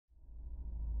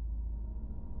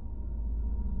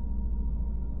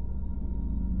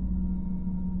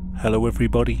Hello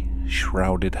everybody,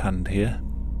 Shrouded Hand here.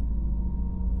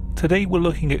 Today we're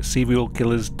looking at serial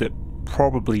killers that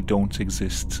probably don't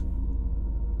exist.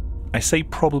 I say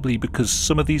probably because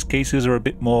some of these cases are a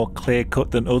bit more clear-cut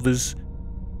than others.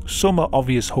 Some are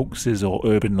obvious hoaxes or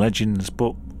urban legends,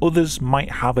 but others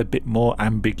might have a bit more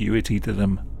ambiguity to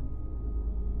them.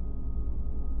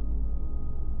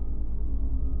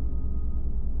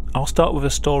 I'll start with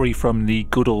a story from the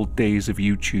good old days of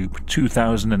YouTube,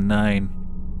 2009.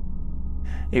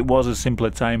 It was a simpler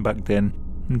time back then.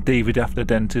 David After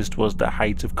Dentist was the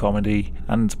height of comedy,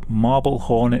 and marble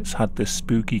hornets had the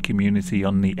spooky community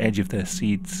on the edge of their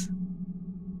seats.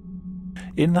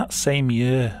 In that same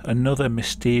year, another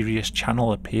mysterious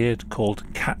channel appeared called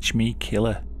Catch Me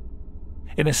Killer.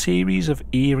 In a series of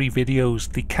eerie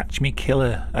videos, the Catch Me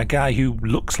Killer, a guy who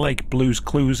looks like Blue's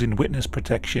Clues in witness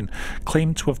protection,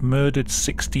 claimed to have murdered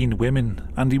 16 women,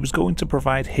 and he was going to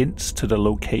provide hints to the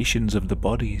locations of the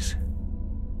bodies.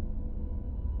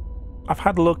 I've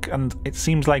had a look and it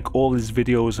seems like all his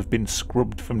videos have been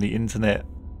scrubbed from the internet.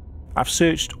 I've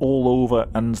searched all over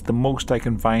and the most I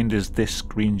can find is this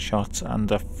screenshot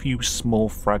and a few small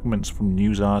fragments from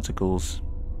news articles.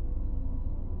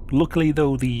 Luckily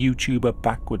though, the YouTuber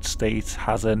Backward State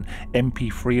has an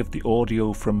MP3 of the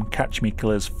audio from Catch Me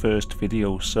Killer's first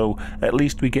video, so at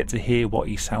least we get to hear what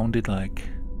he sounded like.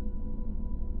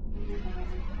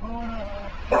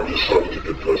 I decided to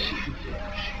confess a few things.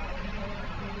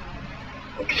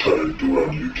 I decided to do it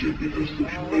on YouTube because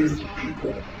there's millions of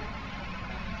people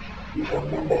who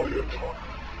find one body at a time.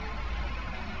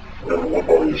 Whenever one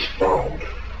body is found,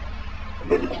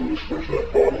 another clue is found for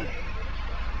that body.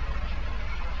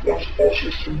 Once all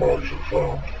 16 bodies are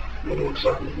found, you'll know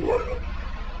exactly who I am.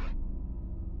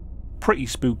 Pretty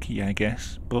spooky, I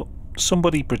guess, but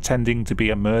somebody pretending to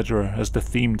be a murderer as the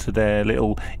theme to their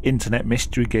little internet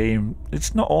mystery game,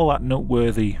 it's not all that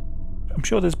noteworthy. I'm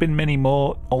sure there's been many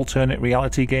more alternate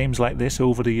reality games like this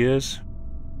over the years.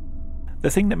 The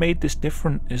thing that made this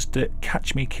different is that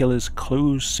Catch Me Killer's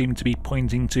clues seem to be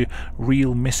pointing to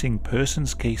real missing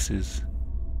persons cases.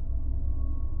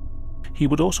 He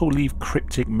would also leave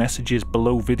cryptic messages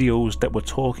below videos that were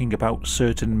talking about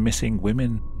certain missing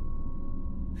women.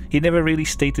 He never really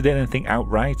stated anything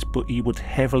outright, but he would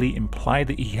heavily imply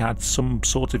that he had some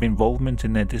sort of involvement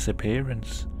in their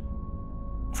disappearance.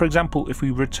 For example, if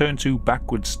we return to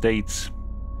Backward States,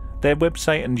 their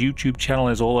website and YouTube channel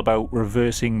is all about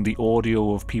reversing the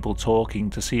audio of people talking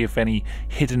to see if any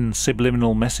hidden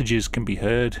subliminal messages can be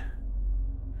heard.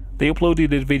 They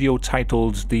uploaded a video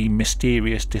titled The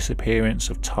Mysterious Disappearance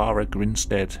of Tara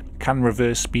Grinstead. Can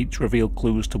reverse speech reveal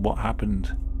clues to what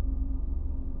happened?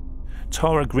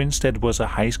 Tara Grinstead was a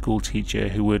high school teacher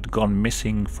who had gone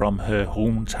missing from her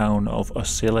hometown of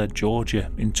Ocilla, Georgia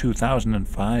in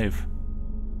 2005.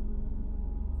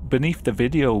 Beneath the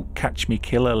video, Catch Me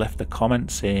Killer left a comment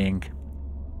saying,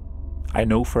 "I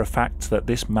know for a fact that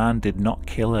this man did not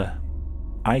kill her.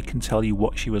 I can tell you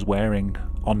what she was wearing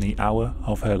on the hour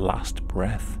of her last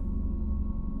breath."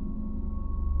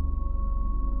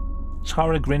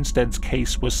 Tara Grinstead's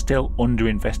case was still under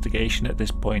investigation at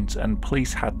this point and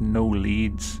police had no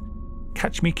leads.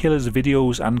 Catch Me Killer's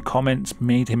videos and comments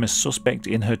made him a suspect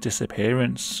in her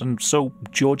disappearance, and so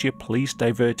Georgia police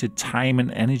diverted time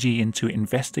and energy into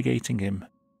investigating him.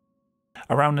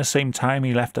 Around the same time,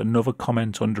 he left another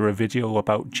comment under a video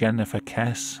about Jennifer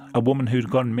Kess, a woman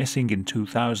who'd gone missing in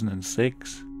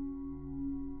 2006.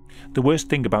 The worst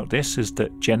thing about this is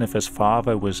that Jennifer's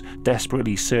father was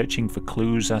desperately searching for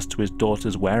clues as to his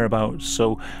daughter's whereabouts,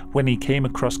 so when he came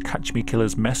across Catch Me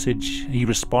Killer's message, he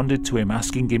responded to him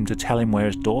asking him to tell him where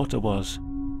his daughter was.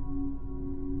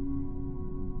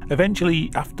 Eventually,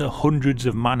 after hundreds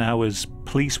of man-hours,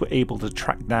 police were able to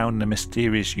track down the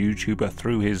mysterious YouTuber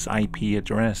through his IP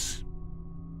address.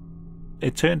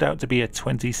 It turned out to be a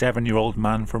 27-year-old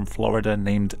man from Florida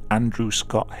named Andrew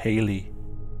Scott Haley.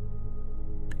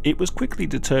 It was quickly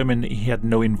determined that he had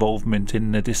no involvement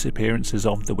in the disappearances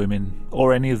of the women,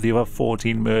 or any of the other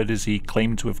 14 murders he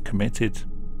claimed to have committed.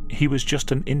 He was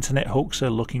just an internet hoaxer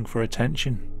looking for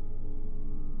attention.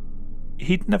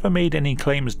 He'd never made any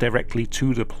claims directly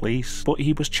to the police, but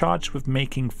he was charged with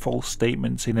making false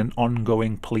statements in an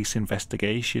ongoing police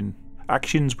investigation,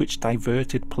 actions which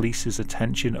diverted police's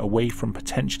attention away from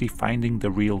potentially finding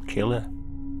the real killer.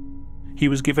 He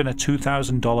was given a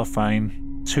 $2,000 fine,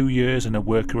 2 years in a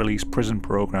worker release prison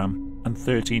program, and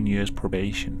 13 years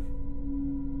probation.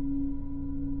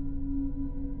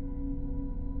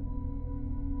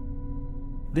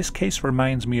 This case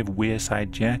reminds me of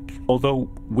Wearside Jack, although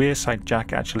Wearside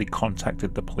Jack actually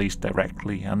contacted the police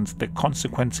directly and the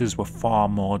consequences were far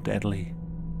more deadly.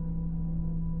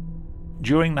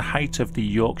 During the height of the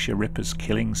Yorkshire Ripper's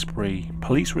killing spree,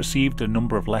 police received a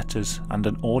number of letters and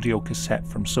an audio cassette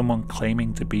from someone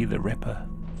claiming to be the Ripper.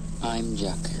 I'm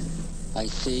Jack. I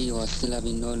see you are still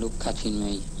having no luck catching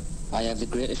me. I have the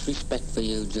greatest respect for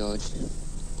you, George.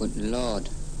 But Lord,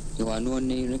 you are no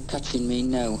nearer catching me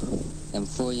now than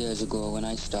 4 years ago when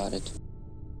I started.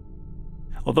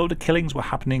 Although the killings were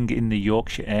happening in the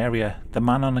Yorkshire area, the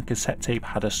man on the cassette tape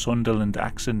had a Sunderland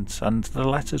accent and the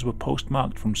letters were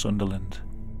postmarked from Sunderland.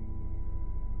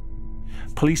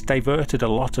 Police diverted a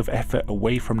lot of effort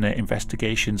away from their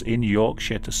investigations in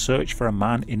Yorkshire to search for a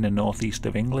man in the northeast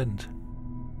of England.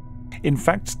 In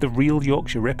fact, the real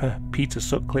Yorkshire Ripper, Peter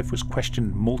Sutcliffe, was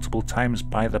questioned multiple times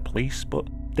by the police, but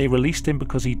they released him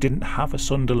because he didn't have a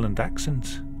Sunderland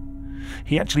accent.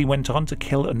 He actually went on to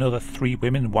kill another 3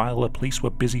 women while the police were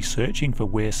busy searching for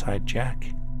Wearside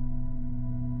Jack.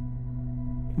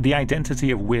 The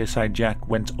identity of Wearside Jack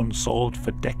went unsolved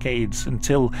for decades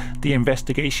until the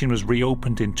investigation was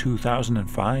reopened in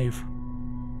 2005.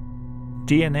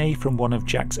 DNA from one of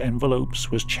Jack's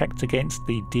envelopes was checked against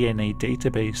the DNA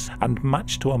database and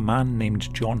matched to a man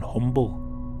named John Humble.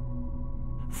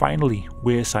 Finally,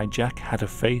 Wearside Jack had a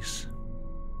face.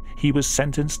 He was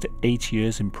sentenced to 8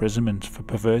 years imprisonment for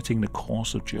perverting the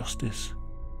course of justice.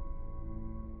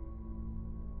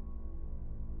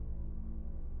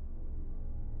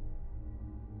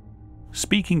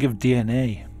 Speaking of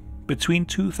DNA, between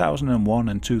 2001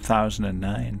 and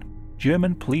 2009,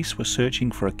 German police were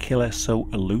searching for a killer so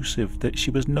elusive that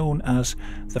she was known as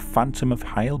the Phantom of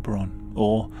Heilbronn,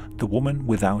 or the Woman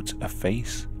Without a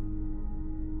Face.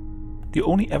 The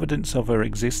only evidence of her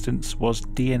existence was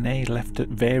DNA left at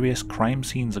various crime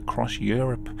scenes across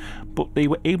Europe, but they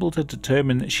were able to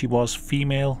determine that she was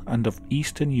female and of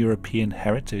Eastern European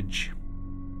heritage.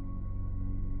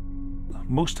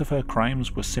 Most of her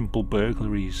crimes were simple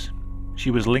burglaries. She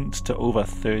was linked to over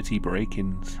 30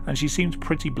 break-ins, and she seemed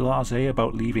pretty blasé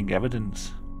about leaving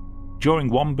evidence. During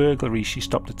one burglary, she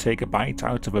stopped to take a bite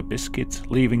out of a biscuit,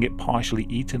 leaving it partially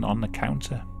eaten on the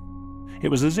counter. It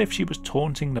was as if she was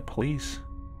taunting the police.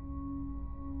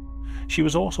 She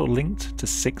was also linked to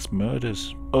 6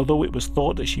 murders, although it was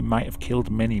thought that she might have killed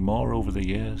many more over the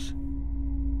years.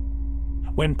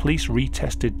 When police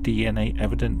retested DNA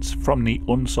evidence from the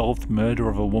unsolved murder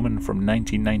of a woman from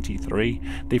 1993,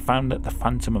 they found that the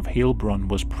Phantom of Heilbronn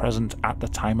was present at the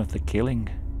time of the killing.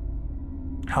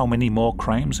 How many more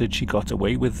crimes had she got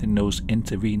away with in those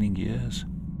intervening years?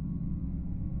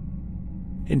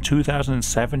 In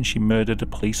 2007, she murdered a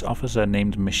police officer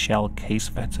named Michelle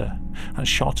Casevetter and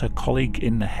shot her colleague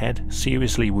in the head,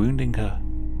 seriously wounding her.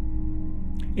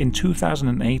 In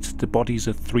 2008, the bodies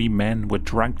of 3 men were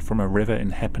dragged from a river in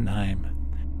Heppenheim.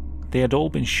 They had all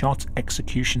been shot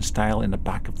execution style in the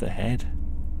back of the head.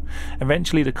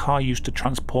 Eventually, the car used to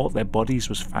transport their bodies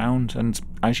was found, and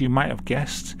as you might have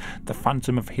guessed, the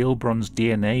Phantom of Heilbronn's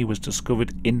DNA was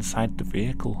discovered inside the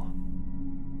vehicle.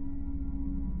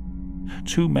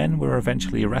 2 men were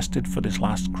eventually arrested for this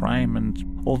last crime,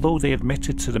 and although they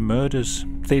admitted to the murders,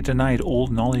 they denied all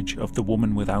knowledge of the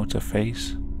woman without a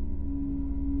face.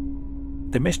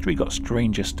 The mystery got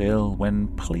stranger still when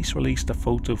police released a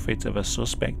photo fit of a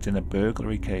suspect in a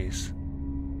burglary case.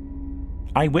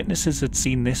 Eyewitnesses had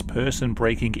seen this person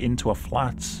breaking into a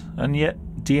flat, and yet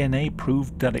DNA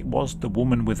proved that it was the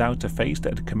woman without a face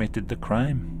that had committed the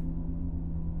crime.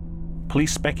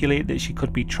 Police speculate that she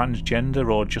could be transgender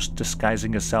or just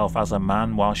disguising herself as a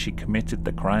man while she committed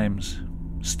the crimes.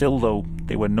 Still though,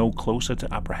 they were no closer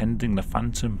to apprehending the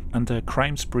Phantom, and her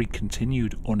crime spree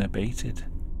continued unabated.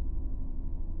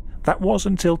 That was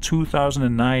until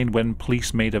 2009 when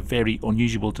police made a very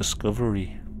unusual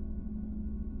discovery.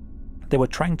 They were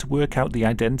trying to work out the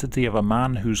identity of a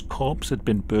man whose corpse had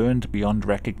been burned beyond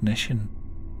recognition.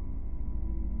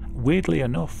 Weirdly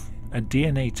enough, a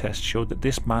DNA test showed that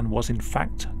this man was in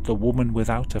fact the woman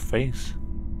without a face.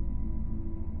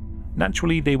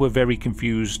 Naturally, they were very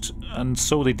confused, and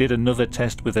so they did another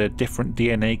test with a different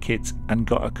DNA kit and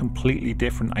got a completely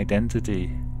different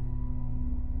identity.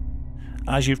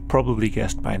 As you've probably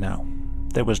guessed by now,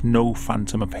 there was no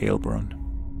Phantom of Heilbronn.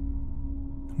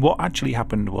 What actually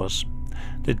happened was,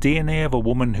 the DNA of a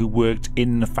woman who worked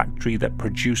in the factory that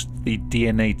produced the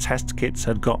DNA test kits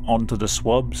had got onto the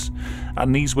swabs,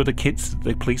 and these were the kits that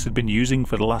the police had been using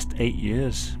for the last 8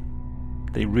 years.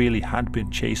 They really had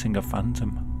been chasing a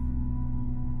phantom.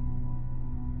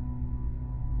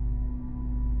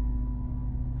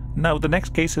 Now, the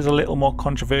next case is a little more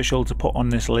controversial to put on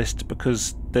this list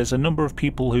because there's a number of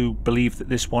people who believe that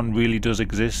this one really does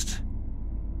exist.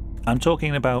 I'm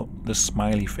talking about the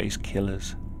smiley face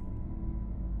killers.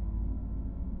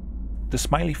 the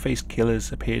smiley face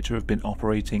killers appear to have been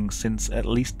operating since at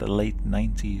least the late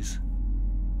 90s.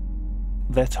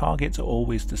 Their targets are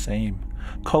always the same: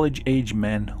 college-age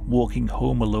men walking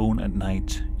home alone at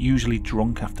night, usually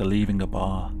drunk after leaving a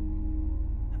bar.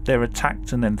 They're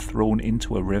attacked and then thrown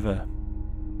into a river.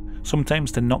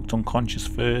 Sometimes they're knocked unconscious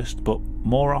first, but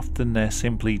more often they're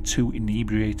simply too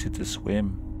inebriated to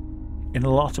swim. In a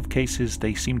lot of cases,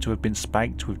 they seem to have been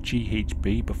spiked with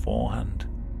GHB beforehand.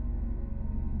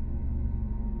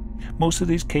 Most of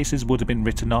these cases would have been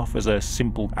written off as a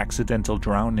simple accidental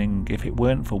drowning if it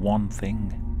weren't for one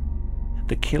thing.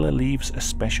 The killer leaves a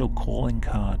special calling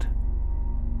card.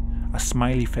 A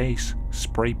smiley face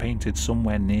spray painted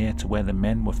somewhere near to where the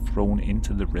men were thrown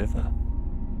into the river.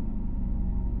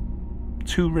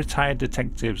 Two retired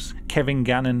detectives, Kevin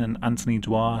Gannon and Anthony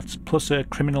Duarte, plus a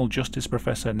criminal justice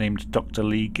professor named Dr.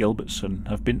 Lee Gilbertson,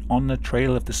 have been on the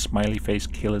trail of the smiley face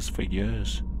killers for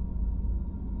years.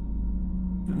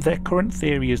 Their current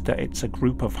theory is that it's a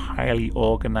group of highly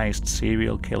organised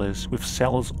serial killers with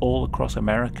cells all across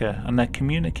America, and they're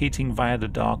communicating via the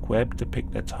dark web to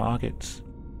pick their targets.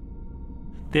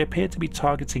 They appear to be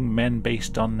targeting men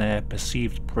based on their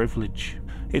perceived privilege.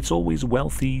 It's always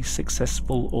wealthy,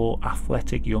 successful or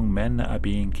athletic young men that are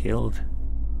being killed.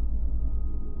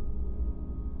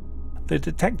 The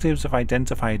detectives have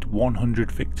identified 100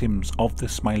 victims of the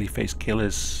smiley face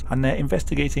killers, and they're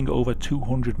investigating over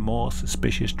 200 more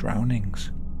suspicious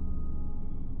drownings.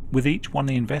 With each one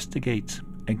they investigate,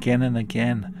 again and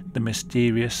again, the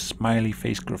mysterious smiley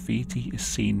face graffiti is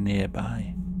seen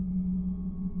nearby.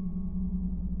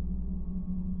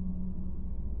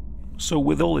 So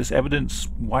with all this evidence,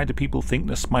 why do people think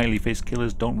the smiley face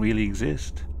killers don't really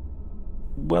exist?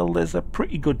 Well, there's a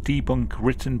pretty good debunk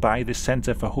written by the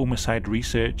Centre for Homicide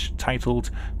Research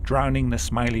titled "Drowning the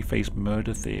Smiley Face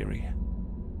Murder Theory."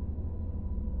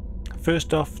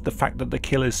 First off, the fact that the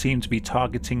killers seem to be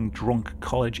targeting drunk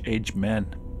college-age men.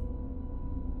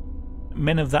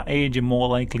 Men of that age are more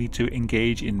likely to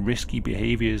engage in risky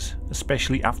behaviours,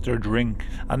 especially after a drink,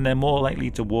 and they're more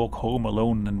likely to walk home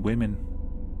alone than women.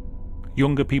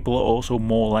 Younger people are also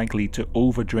more likely to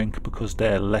overdrink because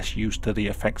they're less used to the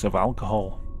effects of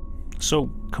alcohol. So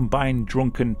combine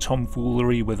drunken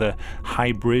tomfoolery with a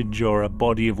high bridge or a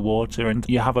body of water and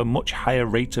you have a much higher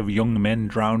rate of young men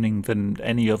drowning than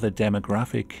any other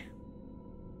demographic.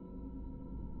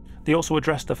 They also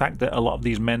address the fact that a lot of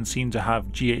these men seem to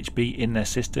have GHB in their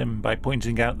system by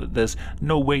pointing out that there's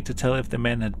no way to tell if the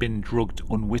men had been drugged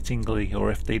unwittingly or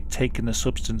if they'd taken the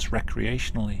substance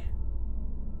recreationally.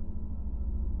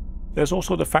 There's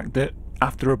also the fact that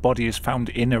after a body is found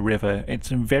in a river, it's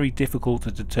very difficult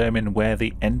to determine where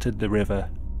they entered the river.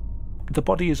 The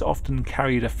body is often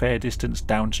carried a fair distance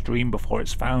downstream before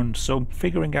it's found, so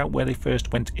figuring out where they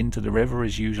first went into the river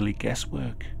is usually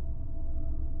guesswork.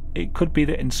 It could be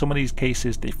that in some of these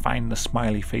cases they find the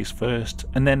smiley face first,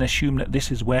 and then assume that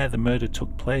this is where the murder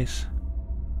took place.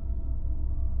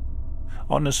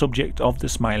 On the subject of the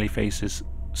smiley faces,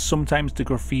 sometimes the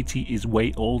graffiti is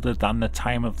way older than the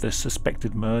time of the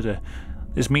suspected murder.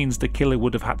 This means the killer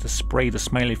would have had to spray the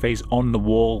smiley face on the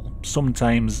wall,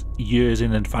 sometimes years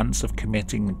in advance of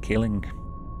committing the killing.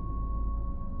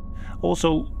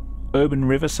 Also, urban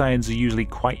riversides are usually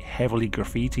quite heavily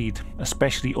graffitied,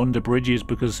 especially under bridges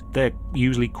because they're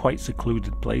usually quite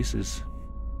secluded places.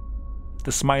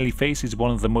 The smiley face is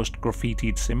one of the most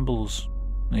graffitied symbols.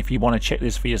 If you want to check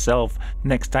this for yourself,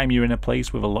 next time you're in a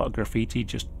place with a lot of graffiti,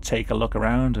 just take a look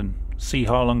around and see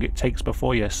how long it takes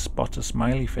before you spot a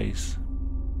smiley face.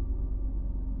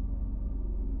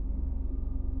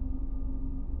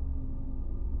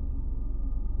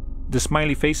 The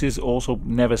smiley faces also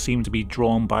never seem to be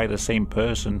drawn by the same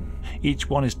person. Each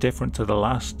one is different to the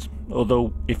last,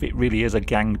 although if it really is a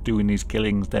gang doing these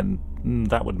killings, then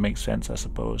that would make sense, I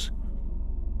suppose.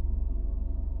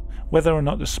 Whether or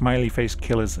not the smiley face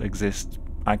killers exist,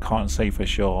 I can't say for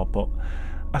sure, but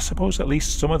I suppose at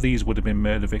least some of these would have been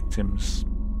murder victims.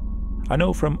 I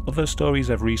know from other stories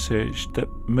I've researched that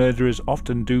murderers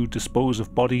often do dispose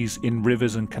of bodies in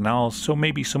rivers and canals, so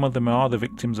maybe some of them are the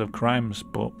victims of crimes,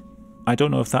 but I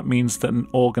don't know if that means that an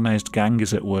organised gang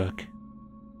is at work.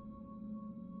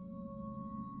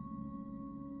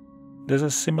 There's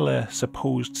a similar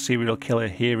supposed serial killer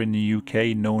here in the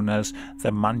UK known as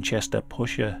the Manchester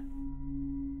Pusher.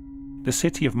 The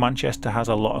city of Manchester has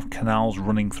a lot of canals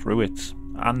running through it,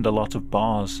 and a lot of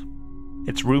bars.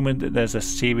 It's rumoured that there's a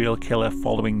serial killer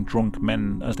following drunk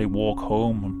men as they walk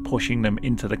home and pushing them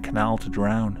into the canal to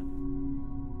drown.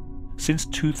 Since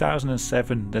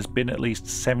 2007, there's been at least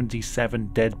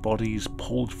 77 dead bodies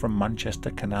pulled from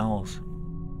Manchester canals.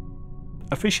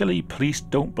 Officially, police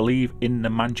don't believe in the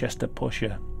Manchester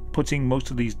pusher, putting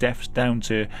most of these deaths down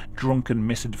to drunken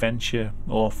misadventure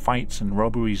or fights and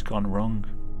robberies gone wrong.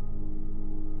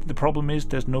 The problem is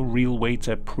there's no real way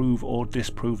to prove or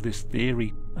disprove this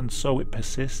theory, and so it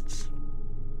persists.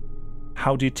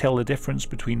 How do you tell the difference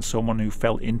between someone who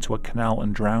fell into a canal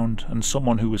and drowned and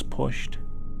someone who was pushed?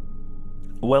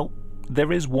 Well,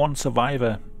 there is one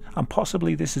survivor, and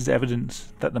possibly this is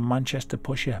evidence that the Manchester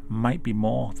pusher might be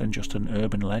more than just an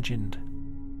urban legend.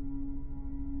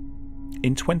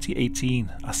 In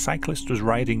 2018, a cyclist was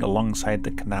riding alongside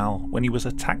the canal when he was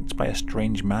attacked by a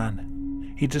strange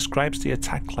man. He describes the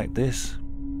attack like this.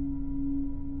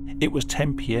 It was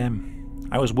 10 PM.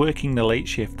 I was working the late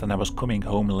shift and I was coming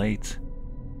home late.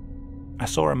 I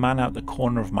saw a man out the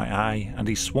corner of my eye and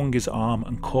he swung his arm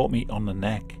and caught me on the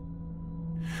neck.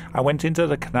 I went into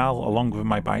the canal along with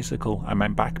my bicycle and my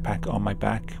backpack on my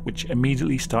back, which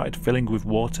immediately started filling with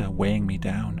water, weighing me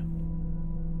down.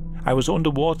 I was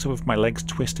underwater with my legs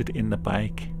twisted in the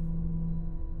bike.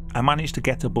 I managed to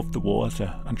get above the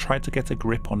water and tried to get a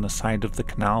grip on the side of the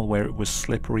canal where it was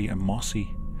slippery and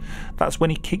mossy. That's when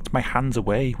he kicked my hands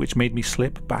away, which made me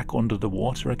slip back under the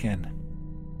water again.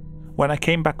 When I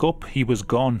came back up, he was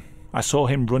gone. I saw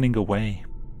him running away.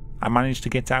 I managed to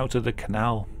get out of the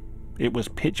canal. It was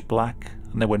pitch black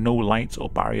and there were no lights or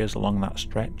barriers along that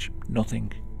stretch.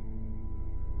 Nothing.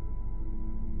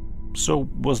 So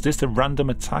was this a random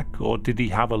attack, or did he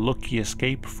have a lucky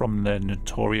escape from the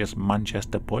notorious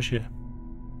Manchester pusher?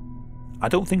 I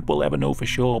don't think we'll ever know for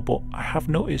sure, but I have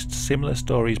noticed similar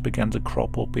stories began to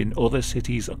crop up in other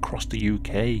cities across the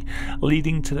UK,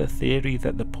 leading to the theory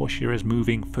that the pusher is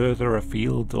moving further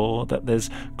afield or that there's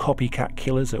copycat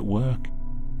killers at work.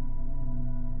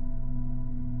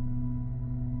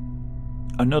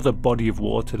 Another body of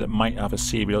water that might have a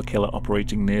serial killer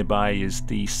operating nearby is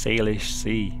the Salish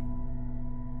Sea.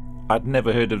 I'd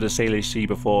never heard of the Salish Sea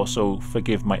before, so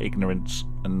forgive my ignorance,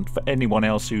 and for anyone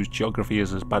else whose geography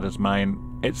is as bad as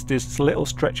mine, it's this little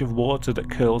stretch of water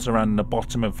that curls around the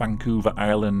bottom of Vancouver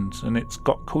Island, and it's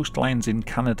got coastlines in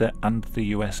Canada and the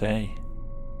USA.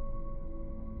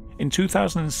 In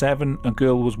 2007, a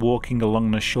girl was walking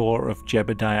along the shore of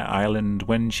Jebediah Island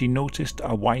when she noticed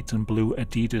a white and blue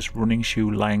Adidas running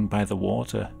shoe lying by the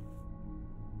water.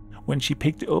 When she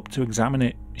picked it up to examine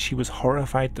it, she was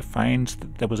horrified to find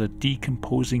that there was a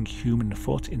decomposing human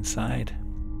foot inside.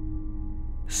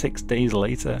 6 days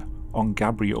later, on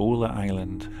Gabriola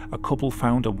Island, a couple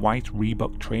found a white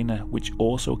Reebok trainer which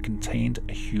also contained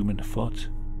a human foot.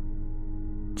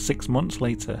 6 months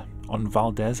later, on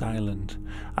Valdez Island,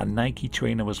 a Nike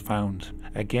trainer was found,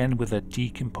 again with a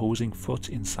decomposing foot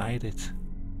inside it.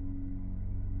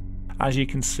 As you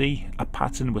can see, a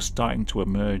pattern was starting to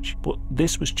emerge, but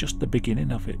this was just the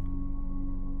beginning of it.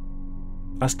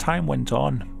 As time went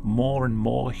on, more and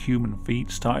more human feet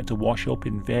started to wash up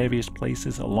in various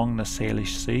places along the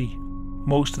Salish Sea,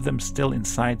 most of them still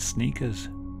inside sneakers.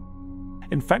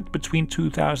 In fact, between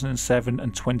 2007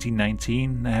 and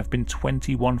 2019, there have been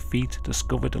 21 feet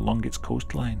discovered along its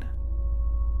coastline.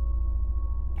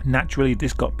 Naturally,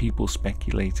 this got people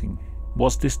speculating.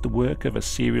 Was this the work of a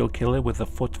serial killer with a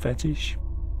foot fetish?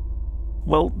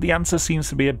 Well, the answer seems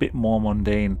to be a bit more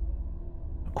mundane.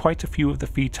 Quite a few of the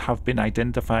feet have been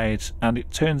identified, and it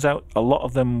turns out a lot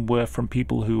of them were from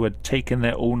people who had taken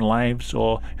their own lives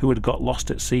or who had got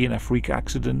lost at sea in a freak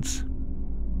accident.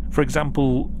 For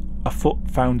example, a foot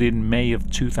found in May of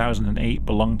 2008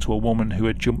 belonged to a woman who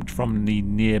had jumped from the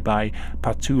nearby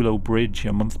Patulo Bridge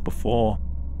a month before.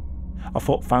 A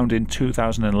foot found in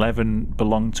 2011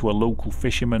 belonged to a local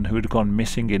fisherman who had gone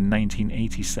missing in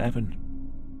 1987.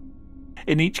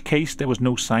 In each case, there was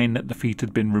no sign that the feet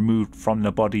had been removed from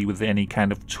the body with any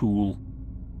kind of tool.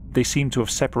 They seemed to have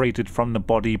separated from the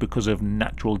body because of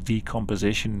natural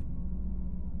decomposition.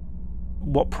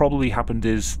 What probably happened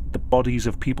is the bodies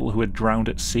of people who had drowned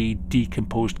at sea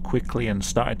decomposed quickly and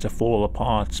started to fall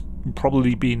apart,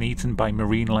 probably being eaten by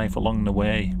marine life along the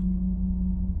way.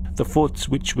 The foot,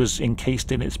 which was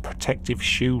encased in its protective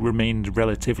shoe, remained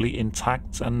relatively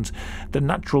intact, and the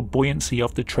natural buoyancy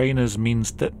of the trainers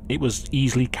means that it was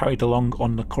easily carried along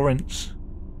on the currents.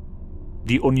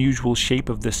 The unusual shape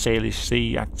of the Salish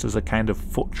Sea acts as a kind of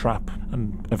foot trap,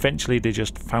 and eventually they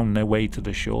just found their way to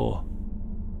the shore.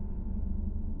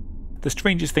 The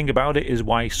strangest thing about it is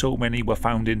why so many were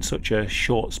found in such a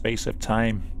short space of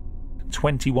time.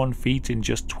 21 feet in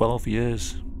just 12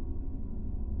 years.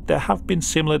 There have been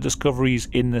similar discoveries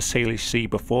in the Salish Sea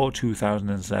before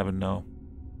 2007 though.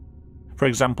 For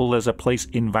example, there's a place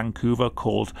in Vancouver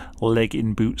called Leg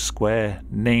in Boot Square,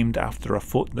 named after a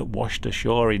foot that washed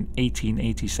ashore in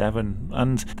 1887,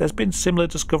 and there's been similar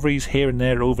discoveries here and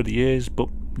there over the years, but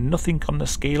nothing on the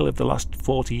scale of the last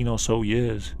 14 or so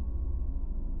years.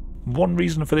 One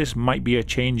reason for this might be a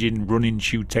change in running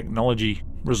shoe technology,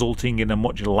 resulting in a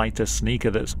much lighter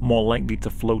sneaker that's more likely to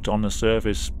float on the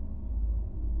surface.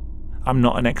 I'm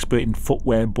not an expert in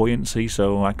footwear buoyancy,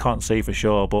 so I can't say for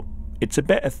sure, but it's a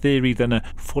better theory than a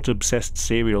foot-obsessed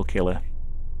serial killer.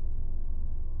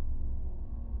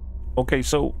 Okay,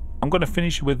 so I'm going to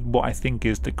finish with what I think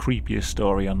is the creepiest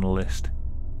story on the list.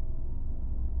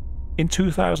 In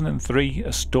 2003,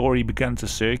 a story began to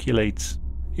circulate.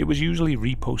 It was usually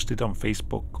reposted on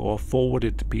Facebook or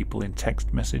forwarded to people in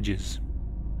text messages.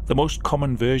 The most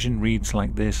common version reads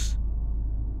like this.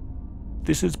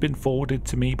 This has been forwarded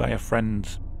to me by a friend.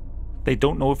 They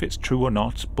don't know if it's true or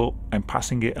not, but I'm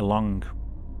passing it along.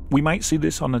 We might see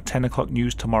this on the 10 o'clock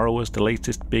news tomorrow as the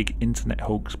latest big internet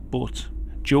hoax, but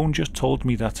Joan just told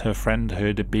me that her friend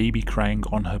heard a baby crying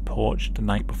on her porch the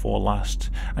night before last,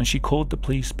 and she called the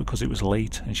police because it was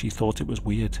late and she thought it was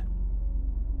weird.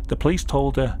 The police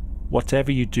told her,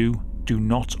 "Whatever you do, do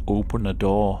not open the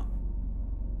door."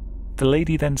 The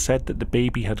lady then said that the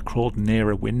baby had crawled near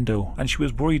a window and she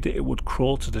was worried that it would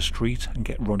crawl to the street and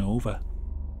get run over.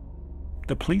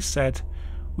 The police said,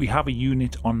 "We have a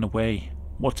unit on the way.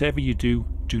 Whatever you do,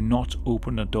 do not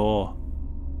open the door."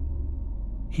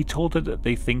 He told her that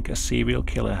they think a serial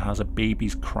killer has a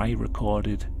baby's cry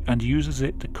recorded and uses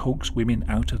it to coax women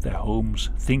out of their homes,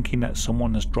 thinking that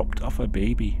someone has dropped off a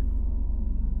baby.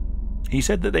 He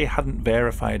said that they hadn't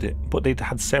verified it, but they'd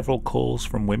had several calls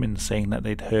from women saying that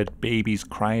they'd heard babies'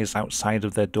 cries outside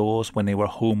of their doors when they were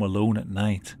home alone at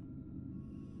night.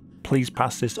 Please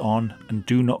pass this on and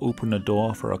do not open the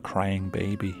door for a crying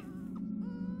baby.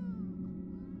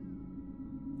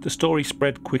 The story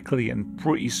spread quickly and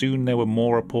pretty soon there were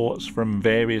more reports from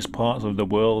various parts of the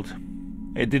world.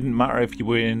 It didn't matter if you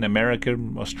were in America,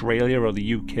 Australia or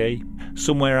the UK.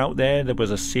 Somewhere out there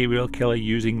was a serial killer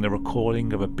using the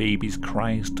recording of a baby's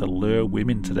cries to lure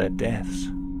women to their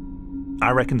deaths.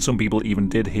 I reckon some people even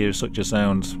did hear such a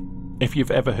sound. If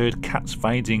you've ever heard cats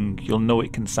fighting, you'll know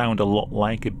it can sound a lot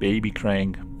like a baby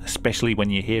crying, especially when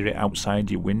you hear it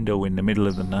outside your window in the middle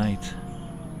of the night.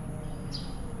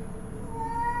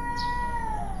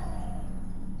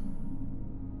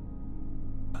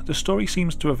 The story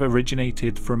seems to have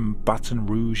originated from Baton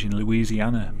Rouge in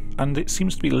Louisiana, and it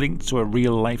seems to be linked to a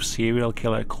real-life serial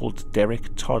killer called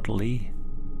Derek Todd Lee.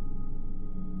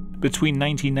 Between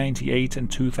 1998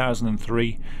 and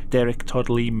 2003, Derek Todd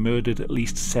Lee murdered at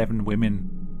least 7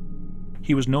 women.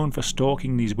 He was known for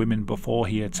stalking these women before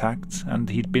he attacked, and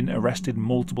he'd been arrested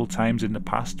multiple times in the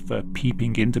past for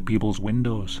peeping into people's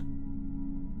windows.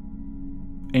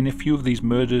 In a few of these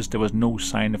murders, there was no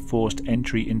sign of forced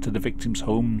entry into the victims'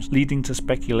 homes, leading to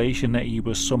speculation that he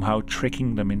was somehow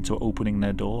tricking them into opening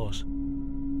their doors.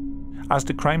 As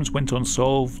the crimes went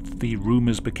unsolved, the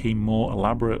rumours became more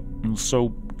elaborate, and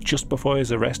so just before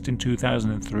his arrest in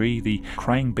 2003, the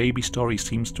crying baby story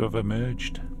seems to have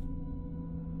emerged.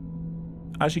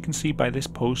 As you can see by this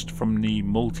post from the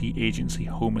Multi-Agency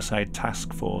Homicide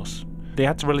Task Force, they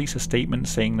had to release a statement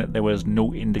saying that there was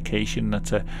no indication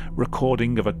that a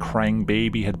recording of a crying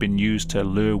baby had been used to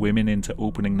lure women into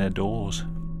opening their doors.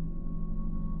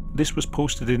 This was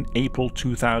posted in April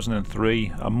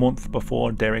 2003, a month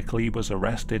before Derek Lee was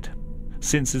arrested.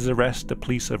 Since his arrest, the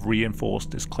police have reinforced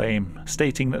this claim,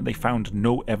 stating that they found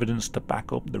no evidence to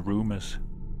back up the rumours.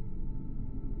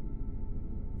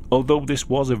 Although this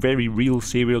was a very real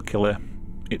serial killer,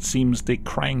 it seems the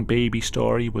crying baby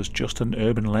story was just an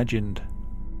urban legend.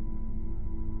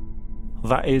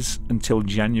 That is, until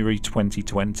January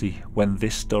 2020, when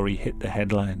this story hit the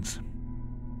headlines.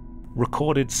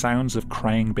 Recorded sounds of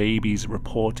crying babies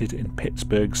reported in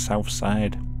Pittsburgh's South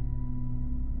Side.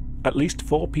 At least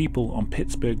 4 people on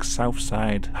Pittsburgh's South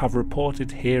Side have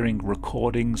reported hearing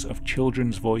recordings of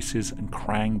children's voices and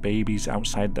crying babies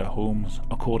outside their homes,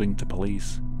 according to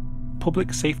police.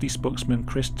 Public safety spokesman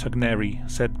Chris Tugneri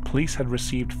said police had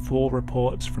received 4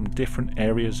 reports from different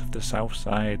areas of the South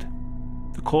Side.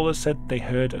 The callers said they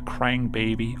heard a crying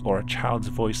baby or a child's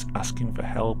voice asking for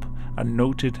help and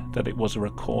noted that it was a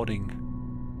recording.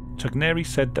 Tugneri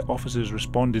said that officers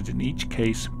responded in each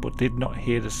case but did not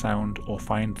hear the sound or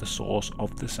find the source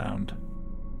of the sound.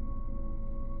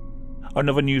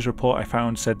 Another news report I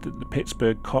found said that the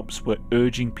Pittsburgh cops were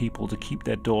urging people to keep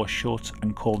their doors shut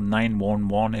and call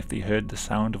 911 if they heard the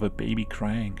sound of a baby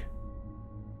crying.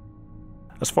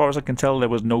 As far as I can tell, there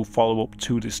was no follow-up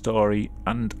to this story,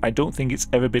 and I don't think it's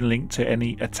ever been linked to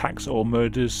any attacks or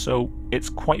murders, so it's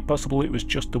quite possible it was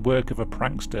just the work of a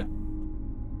prankster.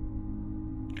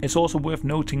 It's also worth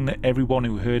noting that everyone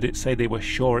who heard it say they were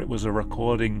sure it was a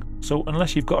recording, so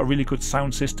unless you've got a really good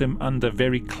sound system and a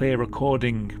very clear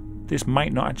recording, this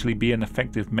might not actually be an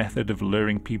effective method of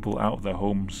luring people out of their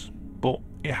homes. But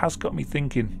it has got me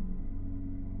thinking.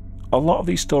 A lot of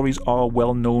these stories are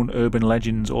well-known urban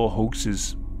legends or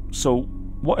hoaxes, so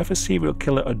what if a serial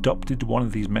killer adopted one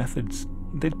of these methods?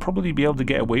 They'd probably be able to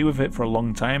get away with it for a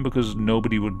long time because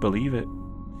nobody would believe it.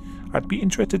 I'd be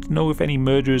interested to know if any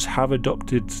murderers have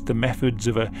adopted the methods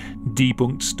of a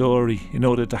debunked story in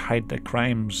order to hide their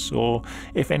crimes, or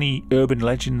if any urban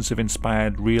legends have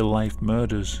inspired real-life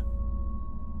murders.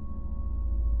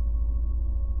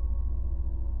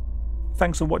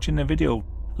 Thanks for watching the video.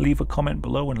 Leave a comment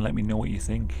below and let me know what you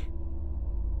think.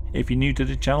 If you're new to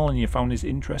the channel and you found this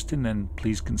interesting, then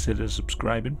please consider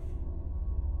subscribing.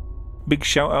 Big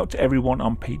shout out to everyone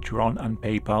on Patreon and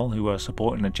PayPal who are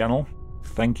supporting the channel.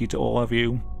 Thank you to all of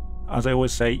you. As I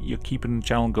always say, you're keeping the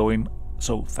channel going,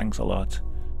 so thanks a lot.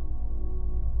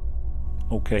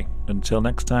 Okay, until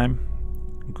next time,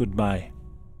 goodbye.